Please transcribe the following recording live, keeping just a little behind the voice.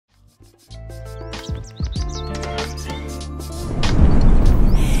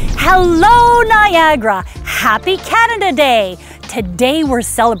Hello, Niagara! Happy Canada Day! Today we're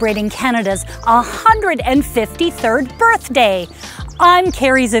celebrating Canada's 153rd birthday. I'm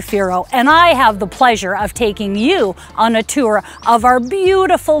Carrie Zafiro, and I have the pleasure of taking you on a tour of our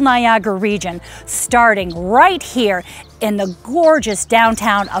beautiful Niagara region, starting right here in the gorgeous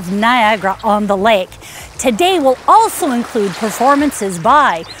downtown of Niagara-on-the-Lake. Today will also include performances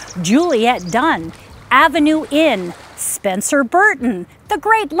by Juliet Dunn, Avenue Inn, Spencer Burton, the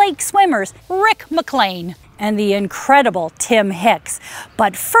Great Lake Swimmers, Rick McLean, and the incredible Tim Hicks.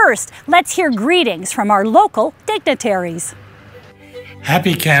 But first, let's hear greetings from our local dignitaries.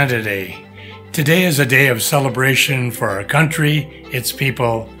 Happy Canada Day. Today is a day of celebration for our country, its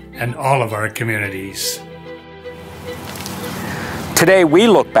people, and all of our communities. Today we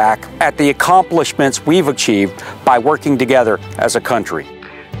look back at the accomplishments we've achieved by working together as a country.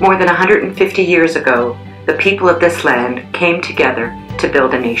 More than 150 years ago, the people of this land came together to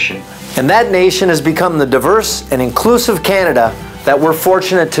build a nation. And that nation has become the diverse and inclusive Canada that we're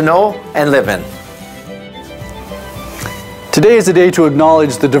fortunate to know and live in. Today is a day to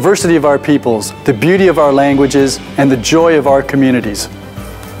acknowledge the diversity of our peoples, the beauty of our languages, and the joy of our communities.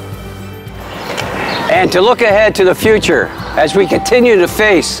 And to look ahead to the future as we continue to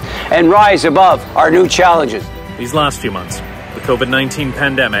face and rise above our new challenges. These last few months, the COVID-19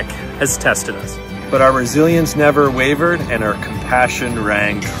 pandemic has tested us. But our resilience never wavered and our compassion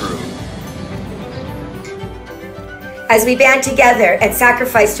rang true. As we band together and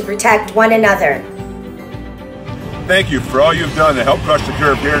sacrifice to protect one another. Thank you for all you've done to help crush the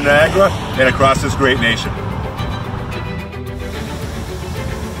curve here in Niagara and across this great nation.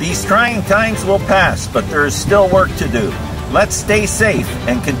 These trying times will pass, but there is still work to do. Let's stay safe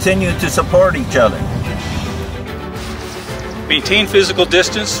and continue to support each other. Maintain physical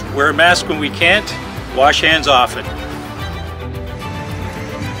distance, wear a mask when we can't, wash hands often.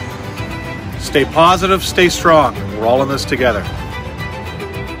 Stay positive, stay strong. We're all in this together.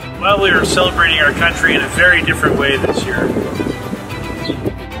 Well, we are celebrating our country in a very different way this year.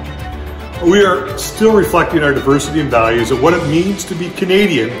 We are still reflecting our diversity and values of what it means to be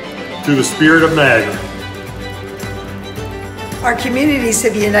Canadian through the spirit of Niagara. Our communities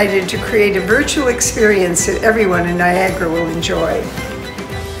have united to create a virtual experience that everyone in Niagara will enjoy.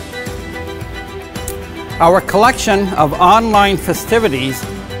 Our collection of online festivities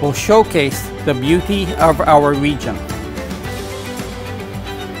will showcase the beauty of our region.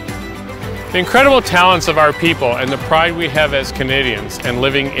 The incredible talents of our people and the pride we have as Canadians and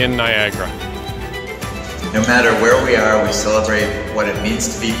living in Niagara. No matter where we are, we celebrate what it means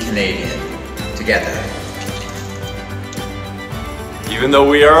to be Canadian together. Even though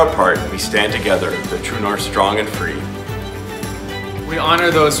we are apart, we stand together, the true north strong and free. We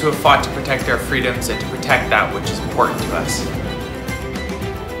honor those who have fought to protect our freedoms and to protect that which is important to us.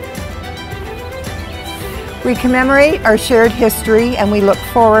 We commemorate our shared history and we look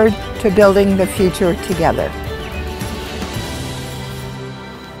forward to building the future together.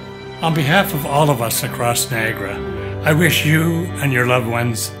 On behalf of all of us across Niagara, I wish you and your loved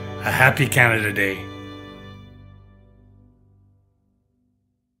ones a happy Canada Day.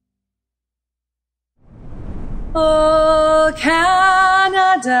 Oh,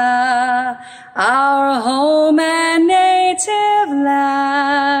 Canada, our home and native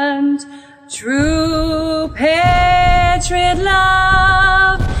land, true patriot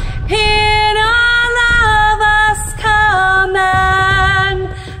love, in our love us command,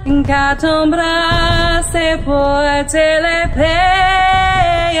 quand embrasse porter le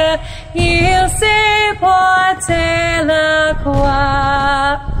pays, il sait porter la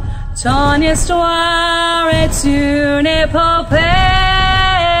croix. Ton histoire est une épopée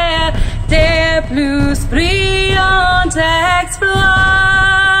des plus brillants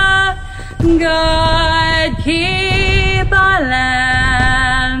exploits. God keep our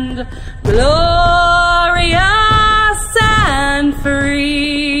land glorious and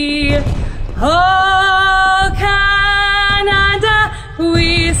free. Oh, Canada,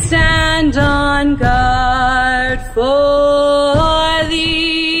 we stand on guard for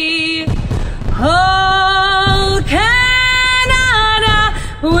thee. Oh, Canada,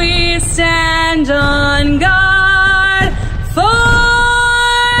 we stand on guard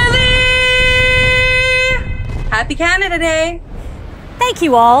for thee. Happy Canada Day. Thank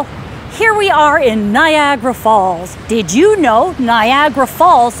you all. Here we are in Niagara Falls. Did you know Niagara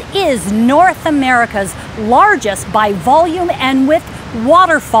Falls is North America's largest by volume and width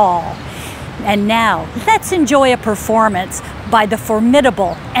waterfall? And now, let's enjoy a performance by the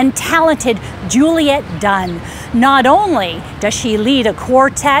formidable and talented Juliet Dunn. Not only does she lead a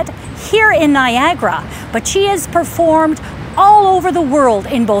quartet here in Niagara, but she has performed all over the world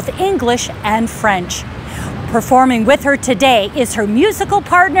in both English and French. Performing with her today is her musical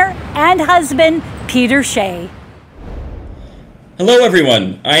partner and husband, Peter Shea. Hello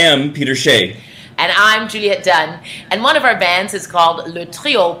everyone, I am Peter Shea. And I'm Juliette Dunn, and one of our bands is called Le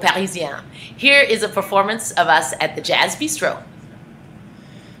Trio Parisien. Here is a performance of us at the Jazz Bistro.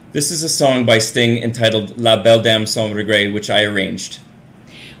 This is a song by Sting entitled La Belle Dame Sans Regret, which I arranged.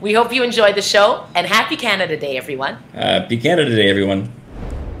 We hope you enjoyed the show, and happy Canada Day, everyone. Happy Canada Day, everyone.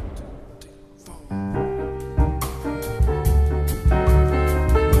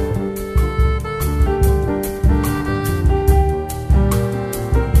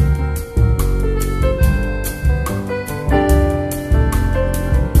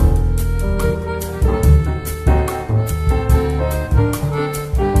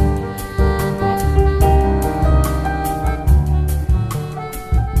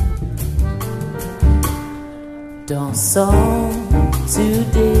 Dansons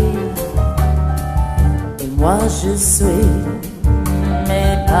today, et moi je suis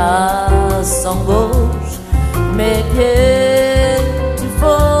mes pas sont gauche, mes pieds du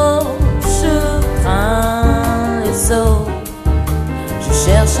faux, je crains les eaux, je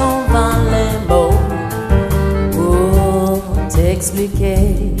cherche en vain les mots pour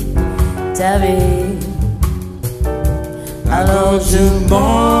t'expliquer ta vie. Alors je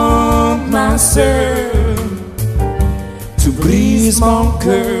monte ma sœur, tu brises mon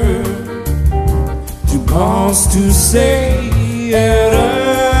cœur, tu penses, tu sais,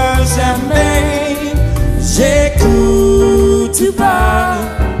 heureuse jamais. J'écoute pas,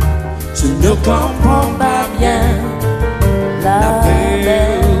 je ne comprends pas bien. La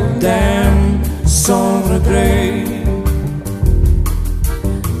belle dame sans regret,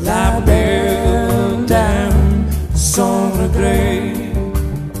 la belle dame sans regret.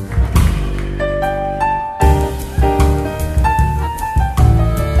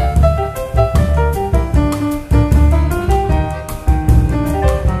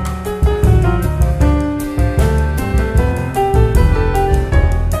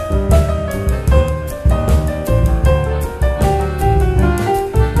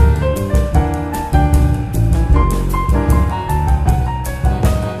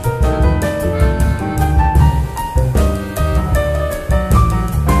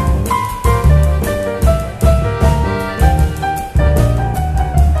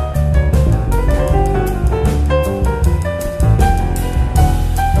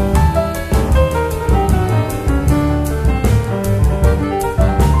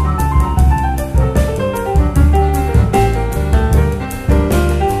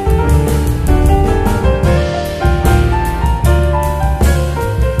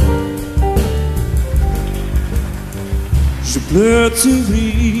 Je pleure, tu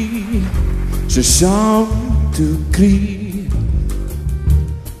ris, je chante, tu cries,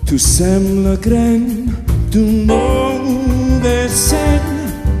 tu sèmes la graine d'une mauvaise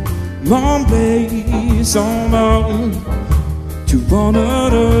scène, m'embellis en mal, tu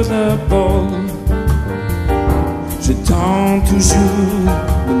bonheur d'abord. Je tente toujours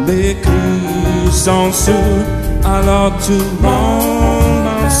de m'écrire sans sourd, alors tu montes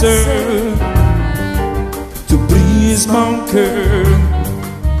ma sœur. Tu brises mon cœur,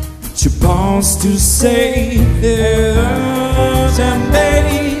 tu penses, tu sais, jamais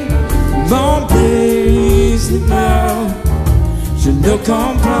mon brise de cœur. Je ne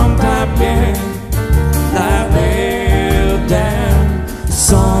comprends pas bien la belle dame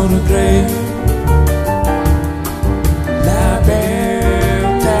sans regret, la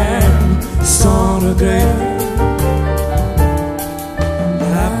belle dame sans regret.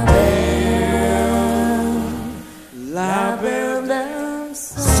 La belle dame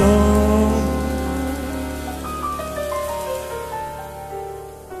sans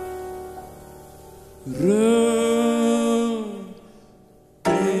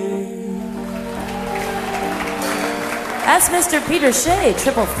That's Mr. Peter Shea,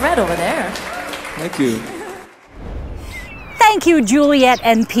 triple threat over there. Thank you. Thank you, Juliette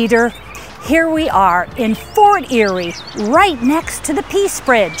and Peter. Here we are in Fort Erie, right next to the Peace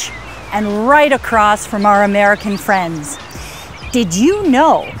Bridge, and right across from our American friends. Did you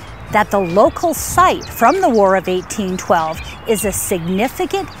know that the local site from the War of 1812 is a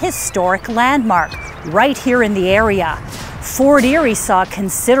significant historic landmark right here in the area? Fort Erie saw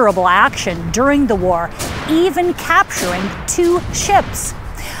considerable action during the war, even capturing 2 ships.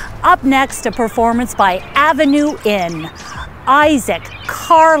 Up next, a performance by Avenue Inn. Isaac,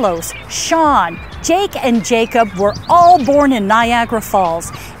 Carlos, Sean, Jake, and Jacob were all born in Niagara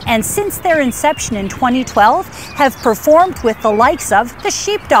Falls, and since their inception in 2012 have performed with the likes of the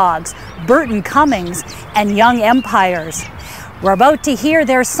Sheepdogs, Burton Cummings, and Young Empires. We're about to hear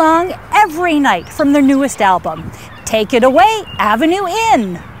their song Every Night from their newest album. Take it away, Avenue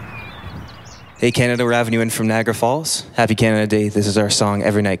Inn. Hey Canada, we're Avenue Inn from Niagara Falls. Happy Canada Day. This is our song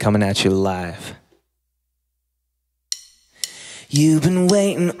Every Night coming at you live. You've been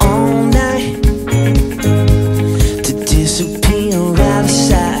waiting all night to disappear out of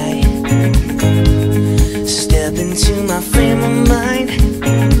sight. Step into my frame of mind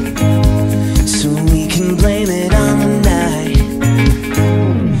so we can blame it on the night.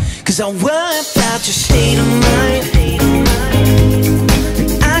 'Cause I worry about your state of mind,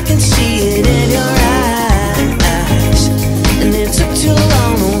 and I can see it in your eyes. And it took too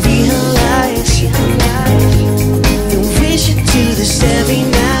long to realize that we should do this every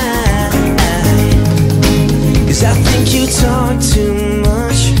night. 'Cause I think you talk too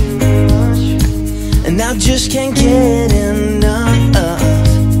much, and I just can't get enough.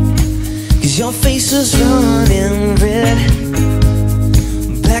 'Cause your face is running red,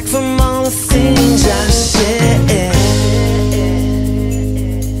 back from all the things I said.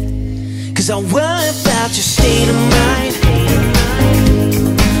 'Cause I worry about your state of mind,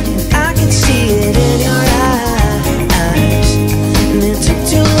 and I can see it in your eyes. And it took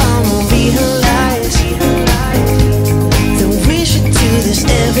too long to realize that we should do this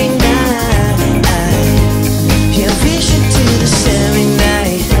every night. Yeah, we should do this every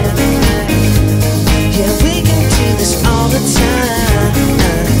night. Yeah, we can do this all the time.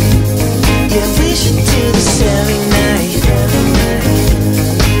 Yeah, we should do this every night.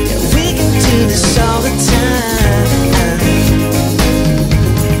 Yeah, we can do this all the time.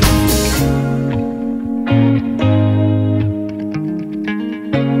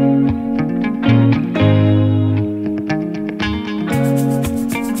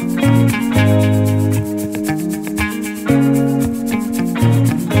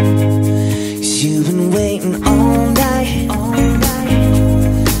 You've been waiting all night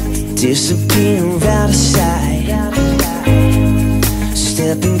to disappear out of sight.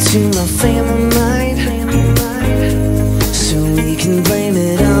 Step into my frame of mind so we can blame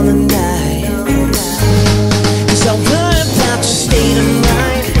it on the night. 'Cause I worry about your state of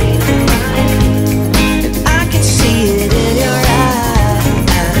mind, and I can see it in your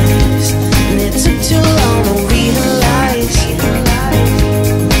eyes. And it took too long to realize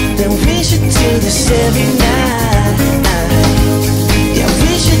that we should do this every night. Yeah,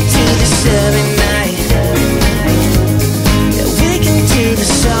 we should do this every night. Yeah, we can do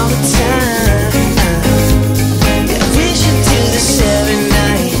this all the time. Yeah, we should do this every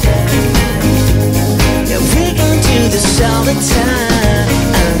night. Yeah, we can do this all the time.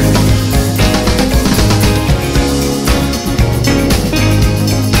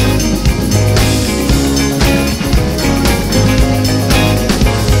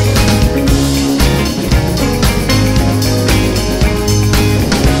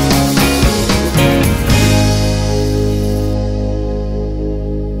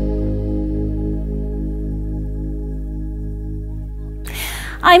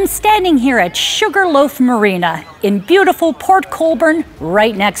 I'm standing here at Sugarloaf Marina in beautiful Port Colborne,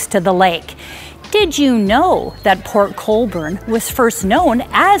 right next to the lake. Did you know that Port Colborne was first known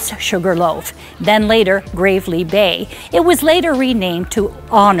as Sugarloaf, then later Gravely Bay? It was later renamed to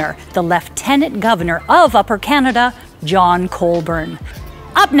honor the Lieutenant Governor of Upper Canada, John Colborne.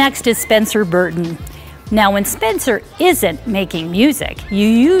 Up next is Spencer Burton. Now, when Spencer isn't making music, you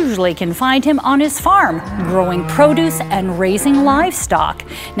usually can find him on his farm, growing produce and raising livestock.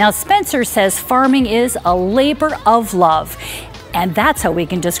 Now, Spencer says farming is a labor of love, and that's how we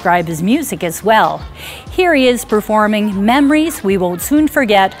can describe his music as well. Here he is performing Memories We Won't Soon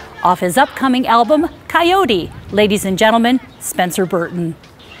Forget off his upcoming album, Coyote. Ladies and gentlemen, Spencer Burton.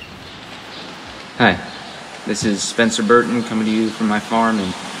 Hi, this is Spencer Burton coming to you from my farm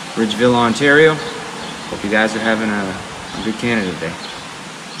in Ridgeville, Ontario. Hope you guys are having a good Canada Day.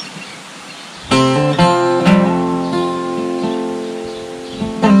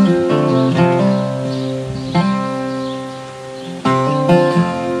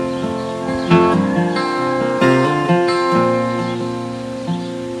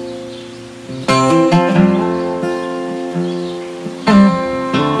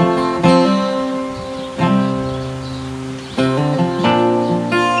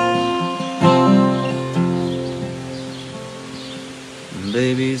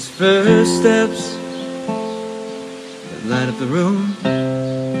 Baby's first steps that light up the room,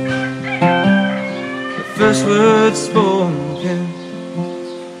 the first words spoken,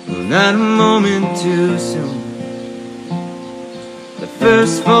 well, not a moment too soon. The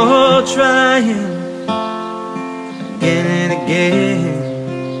first fall trying again and again.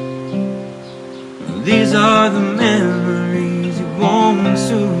 These are the memories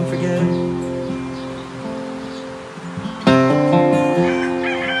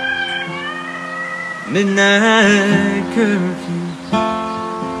midnight curfew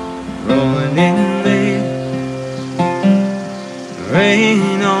rolling in late,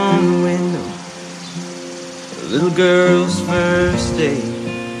 rain on the window, a little girl's first day.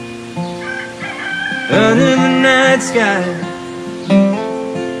 Under the night sky,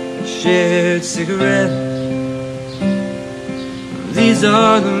 a shared cigarette. These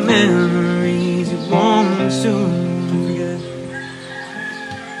are the memories you won't soon forget.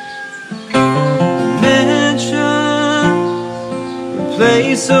 Mansion,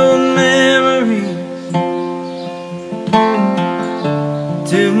 replace old memories.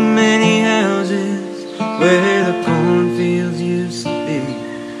 Too many houses where the cornfields used to be.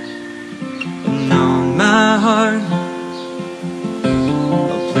 And on my heart, a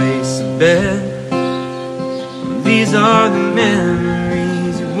place of bed. These are the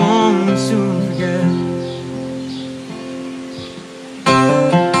memories you won't soon forget.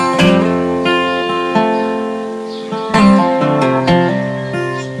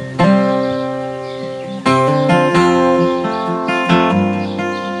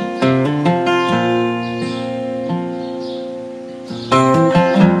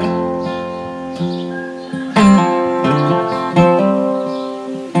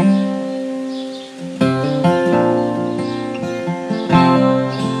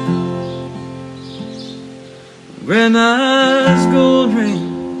 Grandma's gold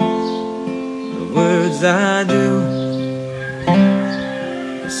ring, the words I do,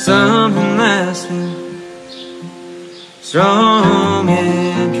 something lasting, strong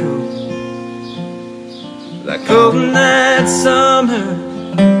and true. Like coconut summer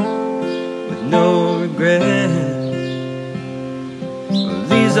with no regret. Well,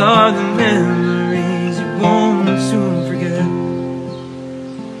 these are the memories you won't soon forget.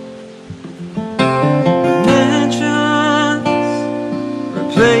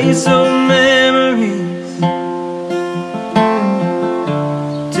 Place old memories.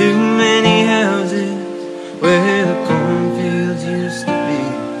 Too many houses where the cornfields used to be.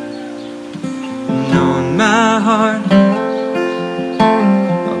 And on my heart,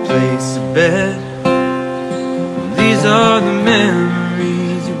 a place to bed. These are the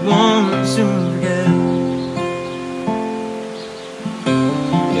memories you won't soon forget.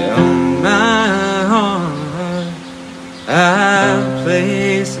 Yeah, on my heart, I'll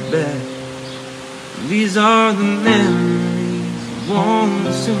place a bet. These are the memories you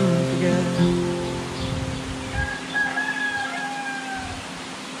won't soon forget.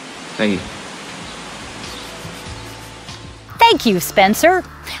 Thank you. Thank you, Spencer.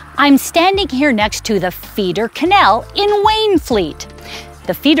 I'm standing here next to the feeder canal in Wainfleet.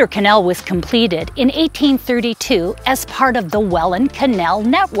 The feeder canal was completed in 1832 as part of the Welland Canal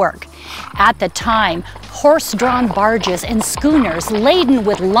Network. At the time, horse-drawn barges and schooners laden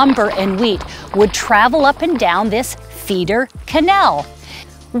with lumber and wheat would travel up and down this feeder canal.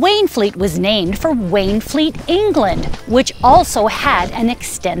 Wainfleet was named for Wainfleet, England, which also had an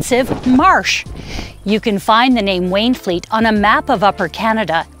extensive marsh. You can find the name Wainfleet on a map of Upper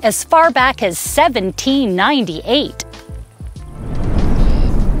Canada as far back as 1798.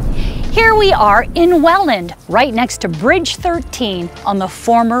 Here we are in Welland, right next to Bridge 13 on the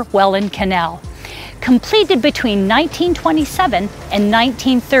former Welland Canal. Completed between 1927 and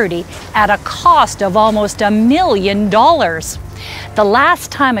 1930 at a cost of almost $1 million. The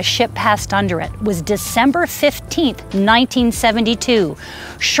last time a ship passed under it was December 15, 1972.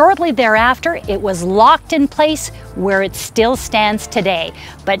 Shortly thereafter, it was locked in place where it still stands today.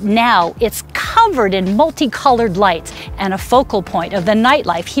 But now it's covered in multicolored lights and a focal point of the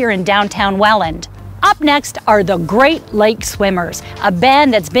nightlife here in downtown Welland. Up next are the Great Lake Swimmers, a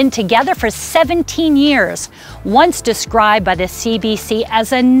band that's been together for 17 years. Once described by the CBC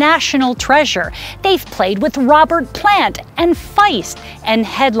as a national treasure, they've played with Robert Plant and Feist and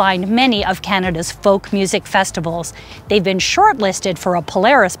headlined many of Canada's folk music festivals. They've been shortlisted for a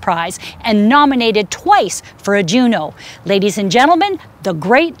Polaris Prize and nominated twice for a Juno. Ladies and gentlemen, the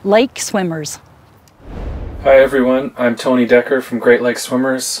Great Lake Swimmers. Hi everyone, I'm Tony Decker from Great Lake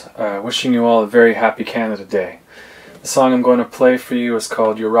Swimmers, wishing you all a very happy Canada Day. The song I'm going to play for you is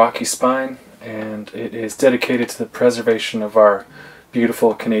called Your Rocky Spine, and it is dedicated to the preservation of our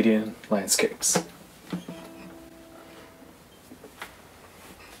beautiful Canadian landscapes.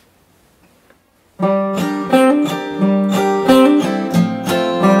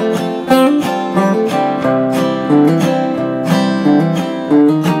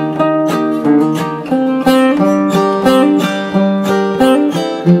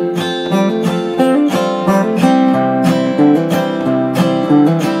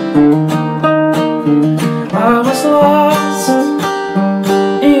 I was lost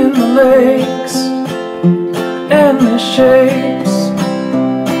in the lakes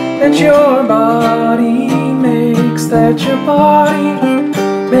that your body, makes that your body,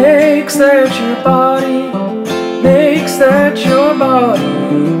 makes that your body, makes that your body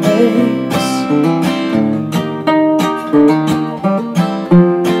makes.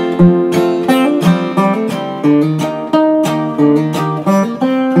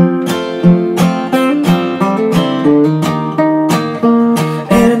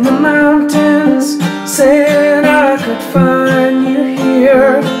 And the mountains said I could find you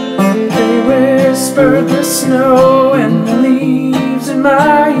here. They whispered the snow and the leaves in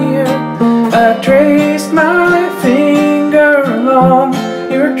my ear. I traced my finger along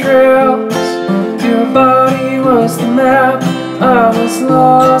your trails. Your body was the map, I was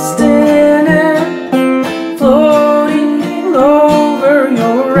lost in it, floating over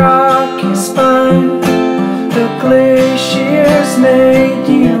your rocky spine. The glaciers made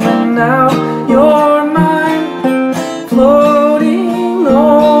you and now you're mine, floating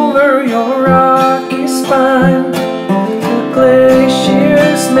over your rocky spine. The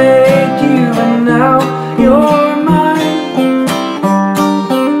glaciers made you and now you're mine.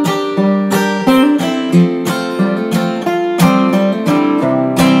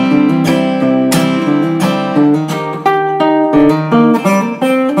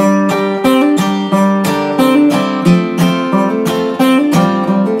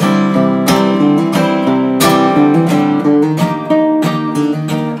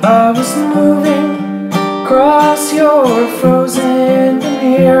 I was moving across your frozen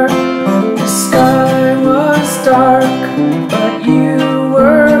veneer. The sky was dark, but you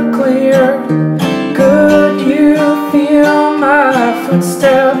were clear. Could you feel my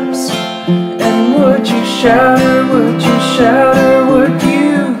footsteps? And would you shatter, would you shatter, would you?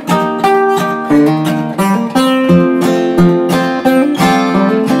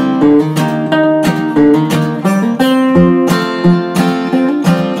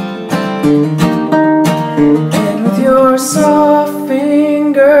 And with your soft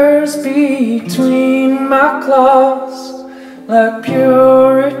fingers between my claws, like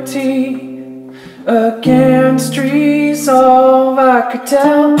purity against resolve, I could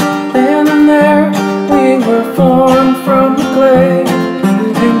tell then and there we were formed from the clay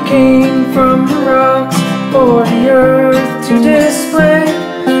and came from the rocks for the earth to display.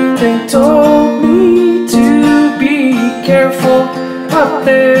 They told me to be careful up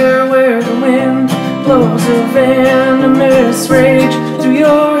there where the wind blows a venomous rage through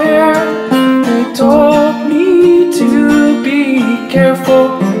your hair. They told me to be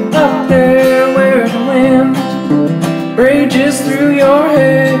careful up there where the wind rages through your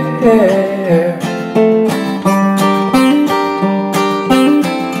hair.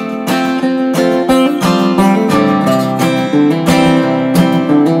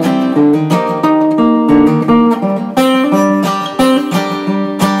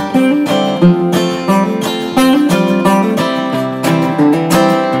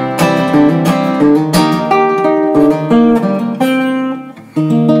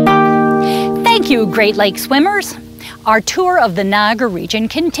 Thank you, Great Lake swimmers. Our tour of the Niagara region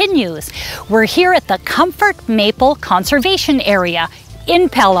continues. We're here at the Comfort Maple Conservation Area in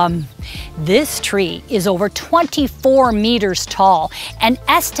Pelham. This tree is over 24 meters tall and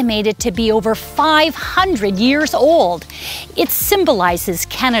estimated to be over 500 years old. It symbolizes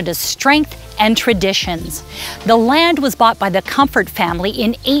Canada's strength and traditions. The land was bought by the Comfort family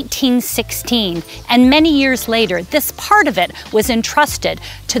in 1816, and many years later, this part of it was entrusted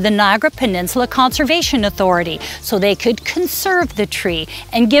to the Niagara Peninsula Conservation Authority so they could conserve the tree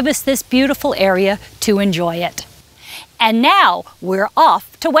and give us this beautiful area to enjoy it. And now we're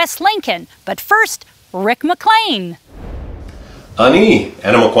off to West Lincoln, but first, Rick McLean. Ani,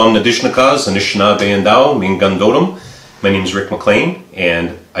 Anamaquam Nadishnakas, Anishinaabe and Dao, Mingandotum. My name is Rick McLean,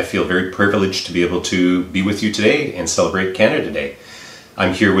 and I feel very privileged to be able to be with you today and celebrate Canada Day.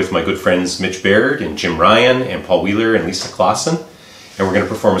 I'm here with my good friends Mitch Baird and Jim Ryan and Paul Wheeler and Lisa Clausen, and we're going to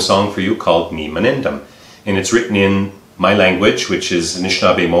perform a song for you called Ni Manendam. And it's written in my language, which is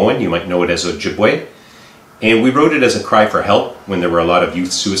Anishinaabe-Moan. You might know it as Ojibwe. And we wrote it as a cry for help when there were a lot of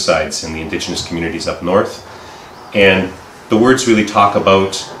youth suicides in the Indigenous communities up north. And the words really talk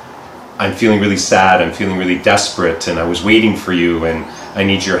about, I'm feeling really sad, I'm feeling really desperate, and I was waiting for you, and I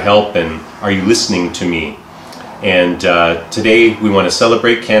need your help, and are you listening to me? And today we want to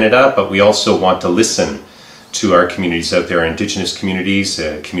celebrate Canada, but we also want to listen to our communities out there, our Indigenous communities,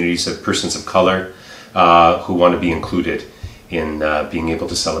 communities of persons of color who want to be included in being able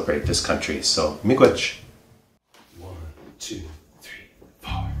to celebrate this country. So, miigwech. 1, 2, 3,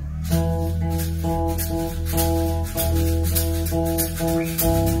 4.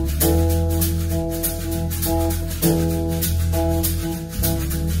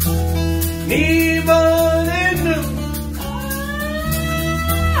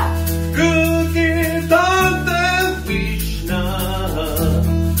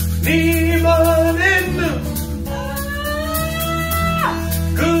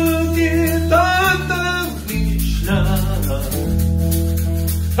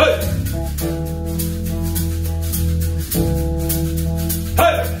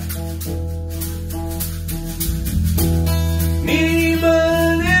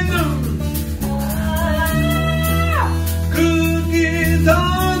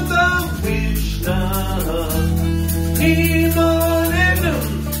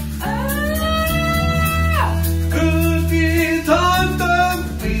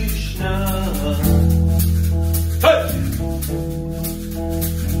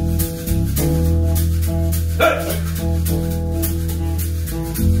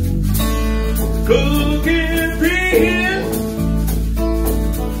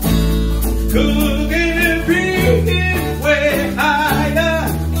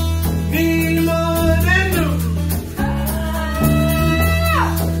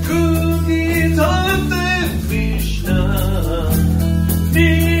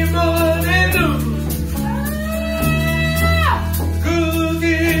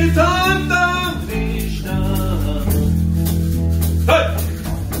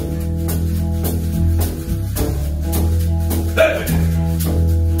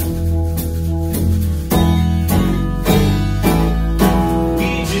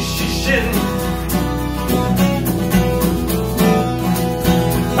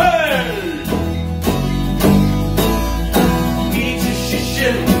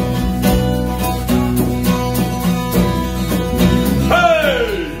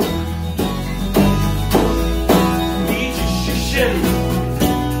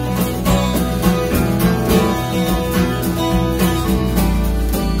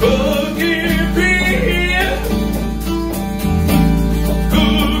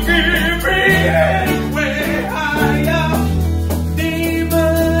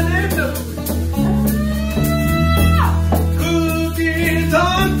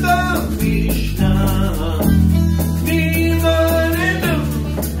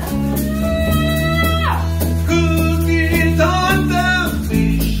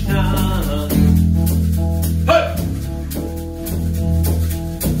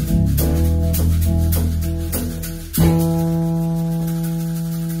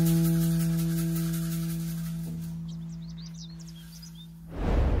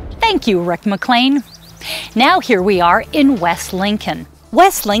 Thank you, Rick McLean. Now here we are in West Lincoln.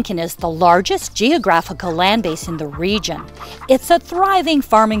 West Lincoln is the largest geographical land base in the region. It's a thriving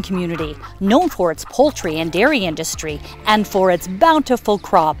farming community, known for its poultry and dairy industry and for its bountiful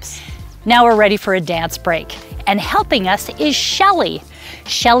crops. Now we're ready for a dance break, and helping us is Shelley.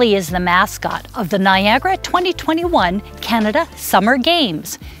 Shelley is the mascot of the Niagara 2021 Canada Summer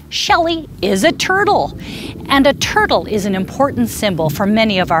Games. Shelley is a turtle, and a turtle is an important symbol for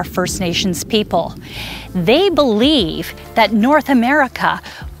many of our First Nations people. They believe that North America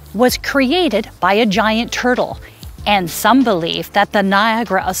was created by a giant turtle, and some believe that the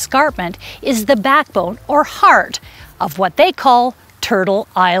Niagara Escarpment is the backbone or heart of what they call Turtle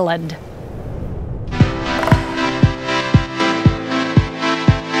Island.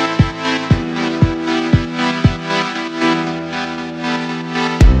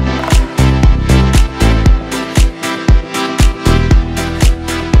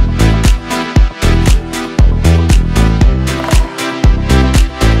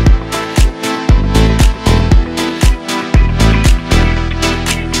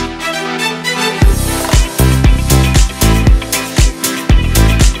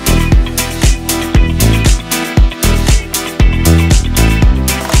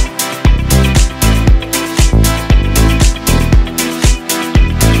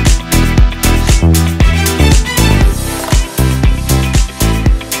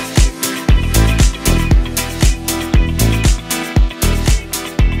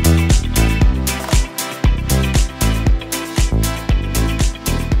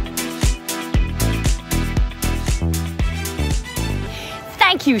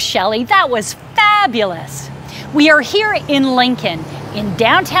 Thank you, Shelley. That was fabulous. We are here in Lincoln, in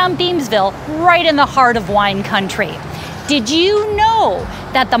downtown Beamsville, right in the heart of wine country. Did you know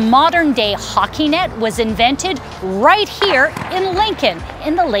that the modern day hockey net was invented right here in Lincoln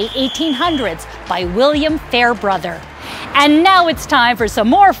in the late 1800s by William Fairbrother? And now it's time for some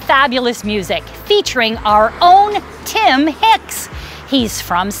more fabulous music featuring our own Tim Hicks. He's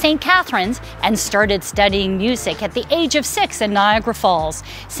from St. Catharines and started studying music at the age of 6 in Niagara Falls.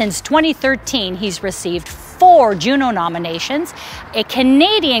 Since 2013, he's received 4 Juno nominations, a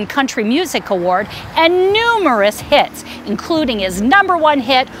Canadian Country Music Award, and numerous hits, including his #1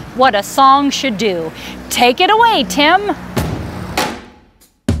 hit, What a Song Should Do. Take it away, Tim.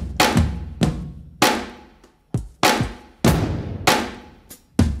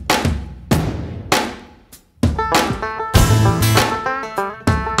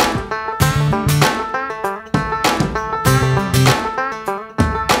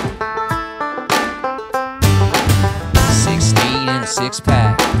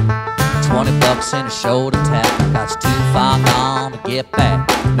 Six-pack, 20 bucks in a shoulder tap. Got you too far gone to get back.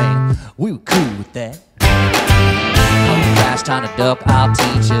 Man, we were cool with that. On crash trying to duck our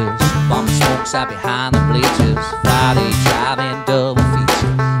teachers. Bumping smokes out behind the bleachers. Friday driving double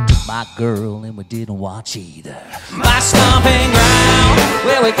feature. Took my girl and we didn't watch either. My stomping ground,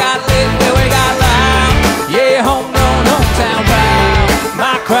 where we got lit, where we got loud. Yeah, homegrown, hometown proud.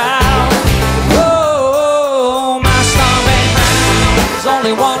 My crowd. There's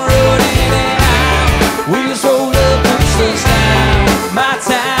only one road in and out. We just roll up, boosters down. My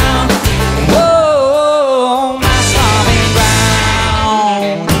town, whoa, my stomping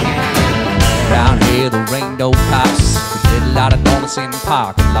ground. Round here there ain't no cops. We did a lot of donuts in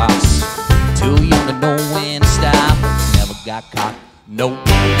parking lots. Too young to know when to stop. Never got caught, no.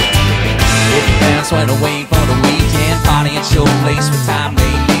 If the parents went away for the weekend, party at your place for time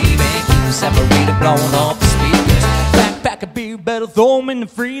they leaving. Keep them separated, blowing up the speakers. Pack a beer, better throw them in the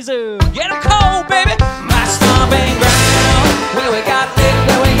freezer. Get them cold, baby. My stomping ground, where we got lit,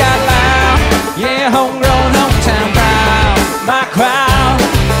 where we got loud. Yeah, homegrown, hometown proud. My crowd,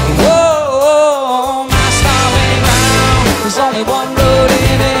 whoa, my stomping ground. There's only one road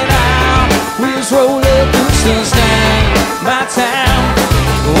in and out. We just roll up, boosters down. My town,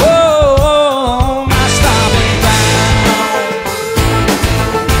 whoa, my stomping ground.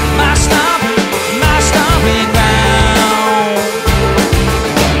 My stomping ground.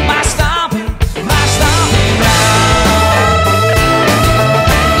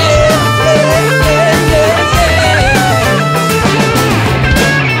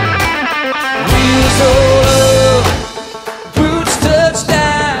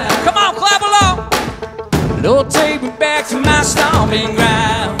 Lord, take me back to my stomping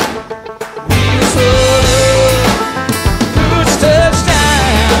ground. Wheels roll up, boots touch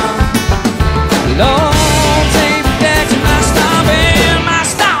down. Lord, take me back to my stomping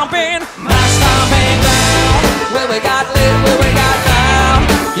ground. Where we got lit, where we got loud.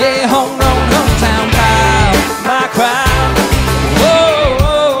 Yeah, homegrown, hometown proud. My crowd,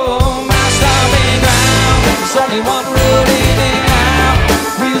 whoa, my stomping ground. There's only one road in and out.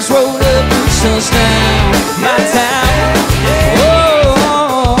 Wheels roll up, boots touch down. My town,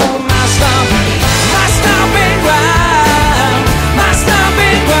 oh, my stomping ground, my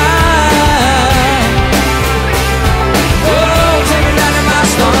stomping ground. Oh, take me down to my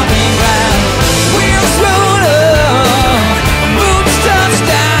stomping ground. Wheels roll up, boots touch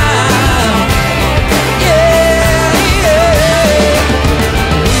down. Yeah, yeah.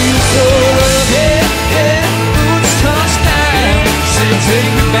 Wheels roll up, yeah, yeah. Boots touch down. Say, take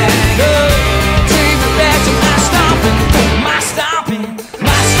me back up.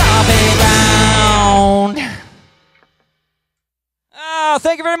 Oh,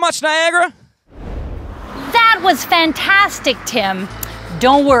 thank you very much, Niagara. That was fantastic, Tim.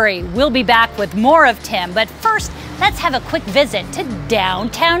 Don't worry, we'll be back with more of Tim, but first, let's have a quick visit to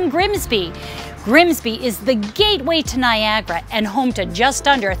downtown Grimsby. Grimsby is the gateway to Niagara and home to just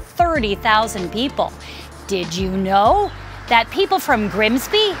under 30,000 people. Did you know that people from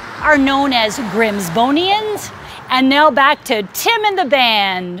Grimsby are known as Grimsbonians? And now back to Tim and the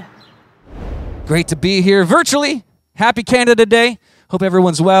band. Great to be here virtually. Happy Canada Day. Hope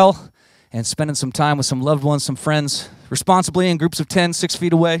everyone's well and spending some time with some loved ones, some friends, responsibly in groups of 10, 6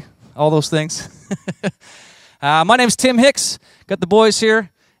 feet away, all those things. My name's Tim Hicks. Got the boys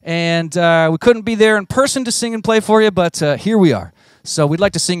here, and we couldn't be there in person to sing and play for you, but here we are. So we'd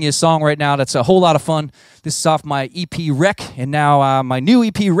like to sing you a song right now that's a whole lot of fun. This is off my EP Wreck, and now my new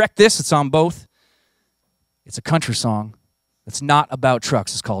EP Wreck This. It's on both. It's a country song that's not about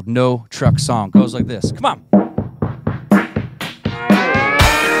trucks. It's called No Truck Song. Goes like this. Come on.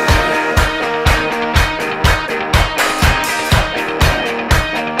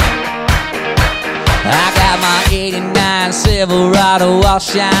 I got my 89 Silverado all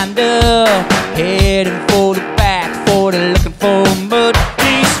shined up, heading for the back 40, looking for mud.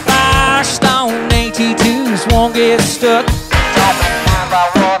 These Firestone AT2s won't get stuck. Don't remember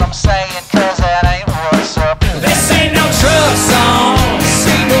what I'm saying, cause that ain't what's up. This ain't no truck song, this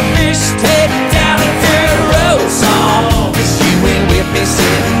ain't no fish heading down the road song. Cause you ain't with me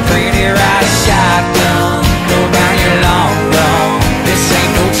sitting pretty right shotgun.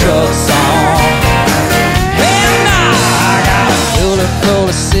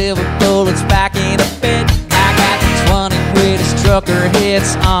 trucker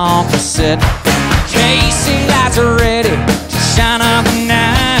hits on cassette. Casey lights are ready to shine on the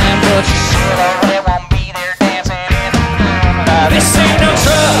night, but you sure already won't be there dancing in the moonlight. This ain't no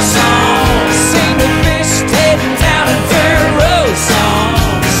truck song, this ain't no fish heading down a dirt road song.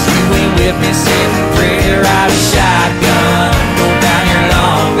 You ain't with me sitting pretty, ride a shotgun, go down your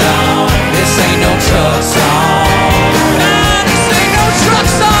long gone. This ain't no truck song. Nah, this ain't no truck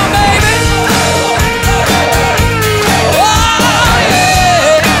song, baby.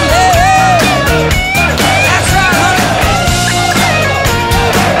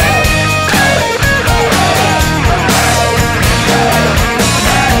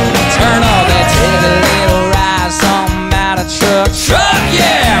 Truck,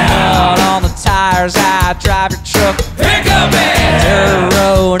 yeah! Mud on the tires, I drive your truck. Pick up man! Dirt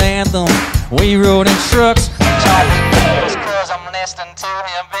road anthem, we rode in trucks. Cause I'm listening to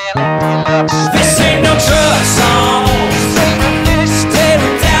him, this ain't no truck song. This ain't no fish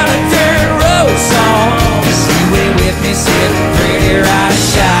tailing down a dirt road song. You ain't with me sitting pretty, ride a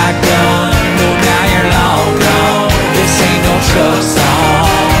shotgun. No, now you're long gone. This ain't no truck song.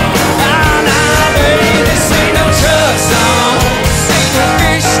 Nah, nah, baby, this ain't no truck song.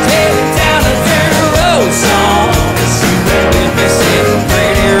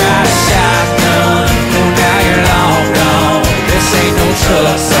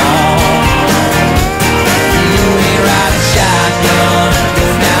 Truck song. You ain't riding shotgun,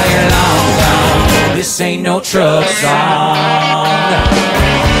 cause now you're long gone. This ain't no truck song.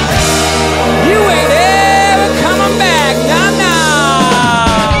 You ain't ever coming back, nah,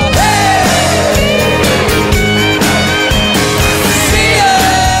 nah. Hey! See ya!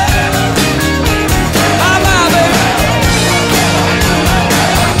 Bye-bye, baby.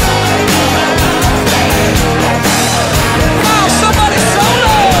 Come on, somebody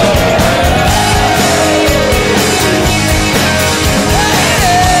solo!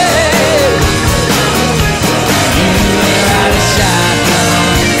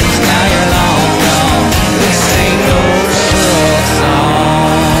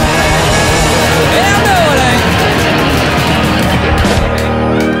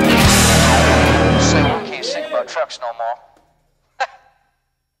 Trucks no more.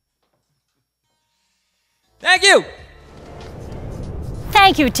 Thank you.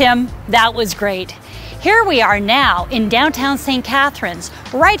 Thank you, Tim. That was great. Here we are now in downtown St. Catharines,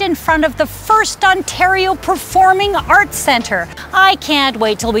 right in front of the First Ontario Performing Arts Centre. I can't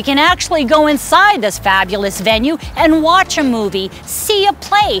wait till we can actually go inside this fabulous venue and watch a movie, see a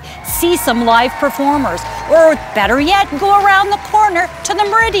play, see some live performers, or better yet, go around the corner to the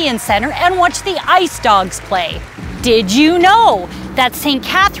Meridian Centre and watch the Ice Dogs play. Did you know that St.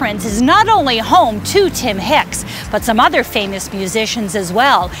 Catharines is not only home to Tim Hicks, but some other famous musicians as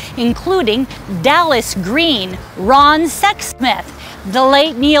well, including Dallas Green, Ron Sexsmith, the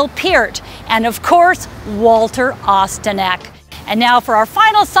late Neil Peart, and of course, Walter Ostanek. And now for our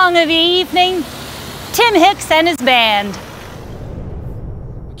final song of the evening, Tim Hicks and his band.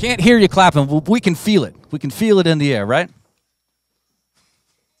 Can't hear you clapping, we can feel it. We can feel it in the air, right?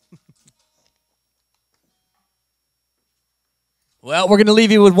 Well, we're going to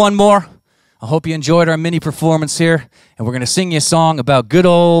leave you with one more. I hope you enjoyed our mini performance here, and we're going to sing you a song about good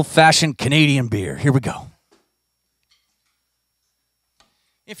old-fashioned Canadian beer. Here we go.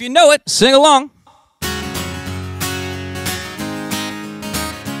 If you know it, sing along.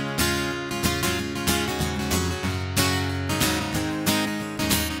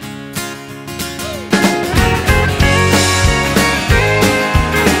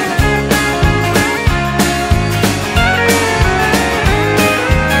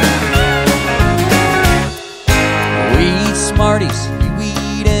 Smarties, you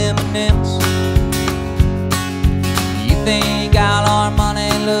eat M&Ms. You think all our money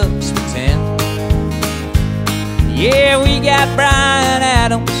looks pretend? Yeah, we got Bryan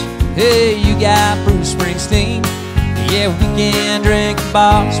Adams. Hey, you got Bruce Springsteen. Yeah, we can drink in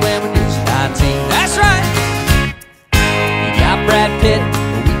bars when we're just 19. That's right. You got Brad Pitt,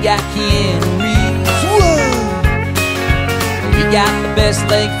 we got Keanu Reeves. Whoa. We got the best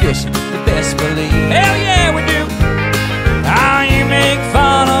lake fishing, the best believe. Hell yeah, we do. Ah, you make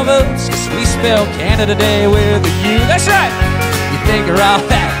fun of us, cause we spell Canada Day with a U. That's right. You think you're all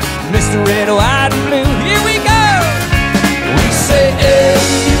that, Mr. Red, White, and Blue. Here we go. We say hey,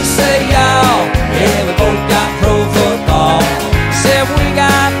 you say y'all. Yeah, we both got pro football. Except we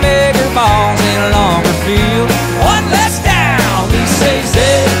got bigger balls in a longer field. One less down. We say Z,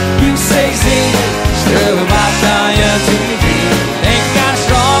 you say Z. Sure, we might tie you to the field. Ain't got a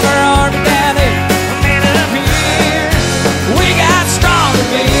stronger arm than it. We got stronger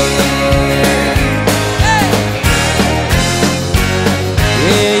beer. Hey.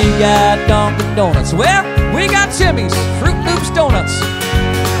 Dunkin' Donuts. Well, we got Timmy's, Fruit Loops Donuts.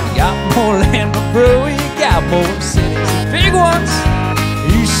 You got more land, but bro, you got more cities, big ones.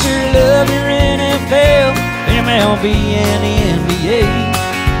 You sure love your NFL, MLB, and the NBA.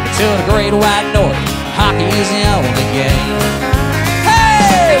 To the Great White North, hockey is the only game.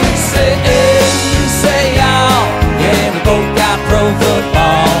 Hey, we say hey, you say y'all. Yeah, we both got pro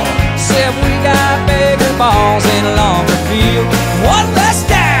football. Except we got bigger balls and a longer field. One less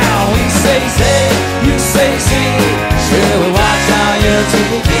down. We say Z, you say Z. Sure, we watch all your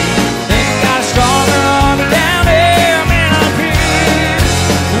TV. Think we got a stronger army down there, man, up here.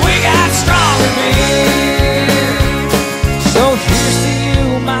 We got stronger men. So here's to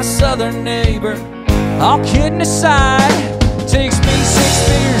you, my southern neighbor. All kidding aside, it takes me 6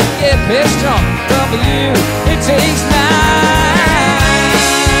 beers to get pissed drunk. But for you, it takes 9.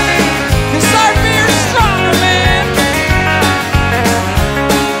 'Cause our beer's stronger, man.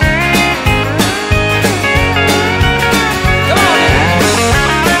 Come on,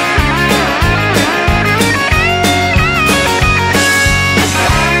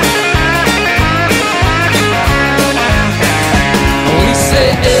 we say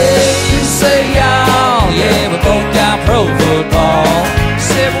hey, you say y'all. Yeah, we both got pro football.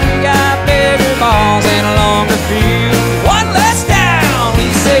 Except we got bigger balls and a longer field. One less down. We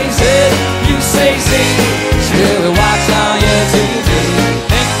say Z, you say Z. Sure, we watch all your TV.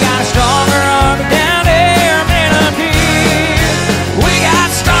 Think we got a stronger army down there, man, up here. We got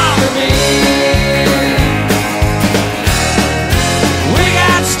stronger men. We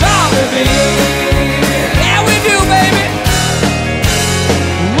got stronger men. Yeah, we do, baby.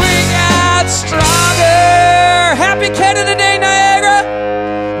 We got stronger. Happy Canada Day, Niagara.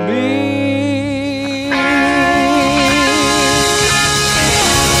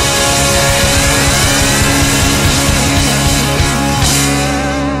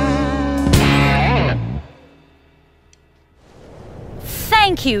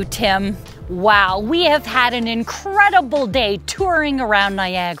 Thank you, Tim. Wow, we have had an incredible day touring around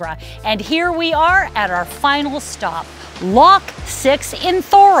Niagara, and here we are at our final stop, Lock 6 in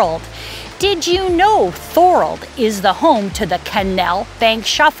Thorold. Did you know Thorold is the home to the Canal Bank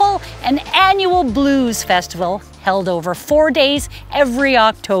Shuffle, an annual blues festival held over 4 days every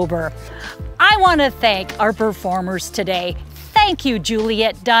October? I want to thank our performers today. Thank you,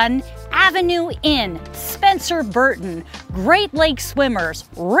 Juliet Dunn, Avenue Inn, Spencer Burton, Great Lakes Swimmers,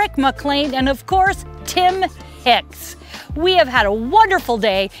 Rick McLean, and of course, Tim Hicks. We have had a wonderful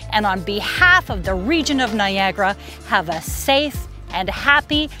day, and on behalf of the region of Niagara, have a safe and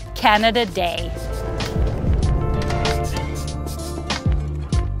happy Canada Day.